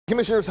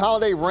Commissioner's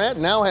holiday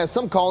rant now has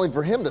some calling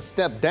for him to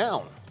step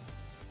down.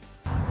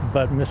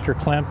 But Mr.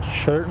 Klemp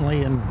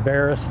certainly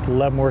embarrassed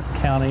Leavenworth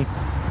County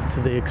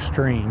to the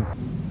extreme.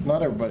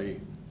 Not everybody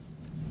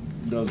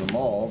does them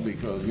all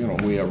because, you know,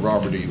 we have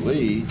Robert E.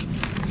 Lee.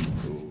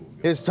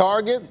 His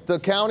target, the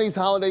county's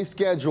holiday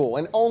schedule.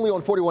 And only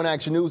on 41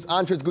 Action News,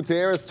 Andres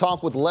Gutierrez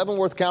talked with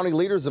Leavenworth County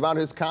leaders about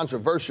his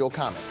controversial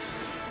comments.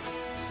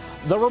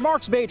 The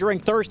remarks made during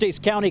Thursday's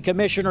county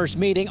commissioners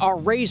meeting are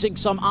raising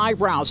some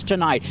eyebrows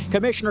tonight.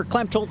 Commissioner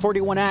Klemp told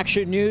 41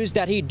 Action News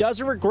that he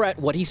doesn't regret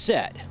what he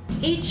said.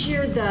 Each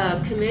year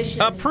the commission...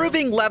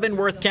 Approving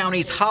Leavenworth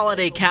County's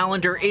holiday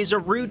calendar is a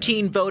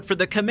routine vote for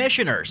the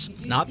commissioners.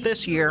 Not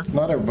this year.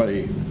 Not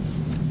everybody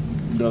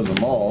does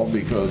them all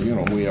because, you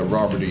know, we have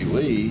Robert E.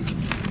 Lee.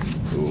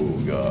 Oh,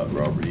 God,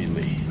 Robert E.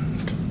 Lee.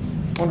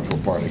 Wonderful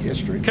part of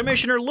history.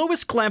 Commissioner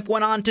Louis Klemp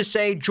went on to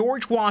say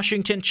George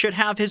Washington should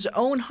have his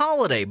own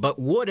holiday, but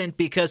wouldn't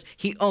because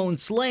he owned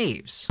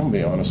slaves. I'll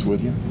be honest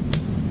with you.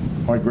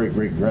 My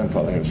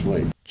great-great-grandfather had a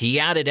slave. He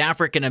added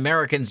African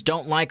Americans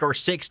don't like our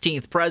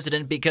 16th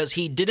president because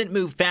he didn't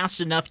move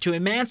fast enough to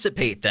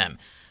emancipate them.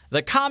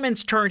 The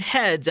comments turned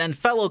heads, and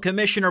fellow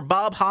Commissioner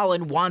Bob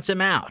Holland wants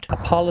him out. A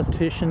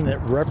politician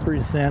that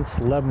represents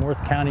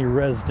Leavenworth County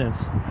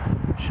residents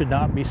should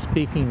not be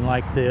speaking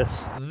like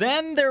this.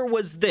 Then there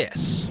was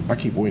this. I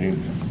keep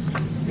waiting.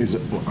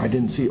 I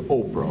didn't see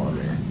Oprah on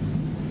there.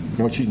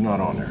 No, she's not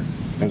on there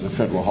as a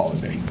federal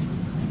holiday.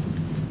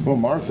 Well,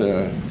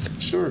 Martha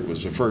Stewart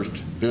was the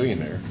first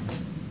billionaire,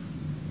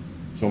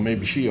 so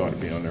maybe she ought to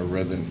be on there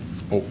rather than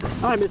Oprah.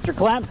 Hi, Mr.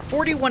 Klemp.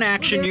 41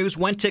 Action News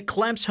went to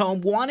Klemp's home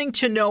wanting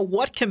to know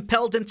what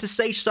compelled him to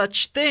say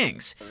such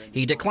things.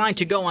 He declined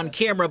to go on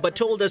camera, but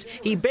told us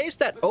he based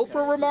that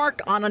Oprah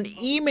remark on an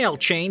email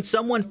chain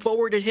someone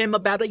forwarded him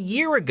about a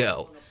year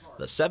ago.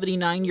 The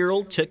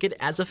 79-year-old took it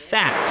as a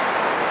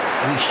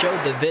fact. We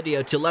showed the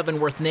video to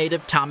Leavenworth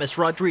native Thomas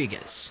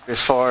Rodriguez. As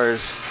far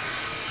as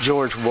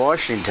George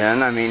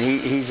Washington, I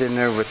mean, he's in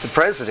there with the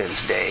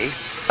President's Day.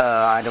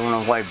 I don't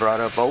know why he brought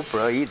up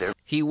Oprah either.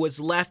 He was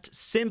left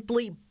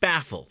simply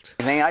baffled.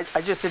 I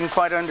just didn't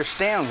quite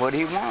understand what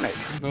he wanted.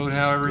 Vote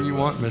however you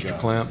want, Mr.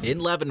 Klemp. In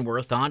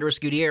Leavenworth, Andres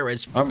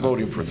Gutierrez. I'm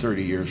voting for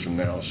 30 years from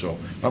now, so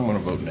I'm going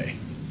to vote nay.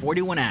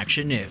 41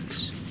 Action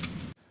News.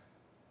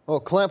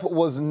 Well, Klemp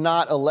was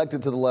not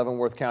elected to the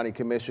Leavenworth County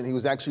Commission. He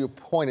was actually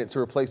appointed to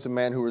replace a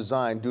man who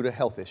resigned due to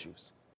health issues.